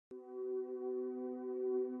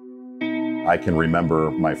I can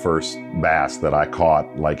remember my first bass that I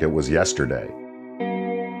caught like it was yesterday.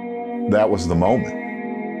 That was the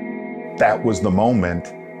moment. That was the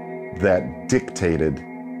moment that dictated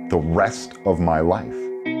the rest of my life.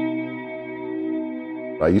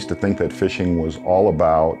 I used to think that fishing was all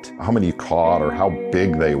about how many you caught or how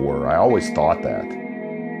big they were. I always thought that.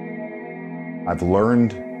 I've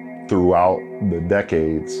learned throughout the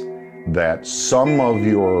decades that some of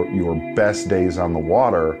your best days on the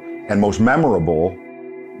water and most memorable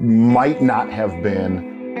might not have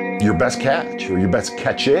been your best catch or your best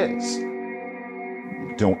catches.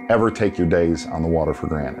 Don't ever take your days on the water for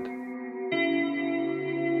granted.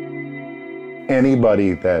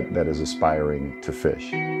 Anybody that is aspiring to fish,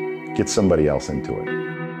 get somebody else into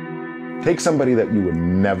it. Take somebody that you would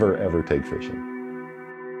never ever take fishing.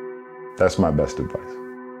 That's my best advice.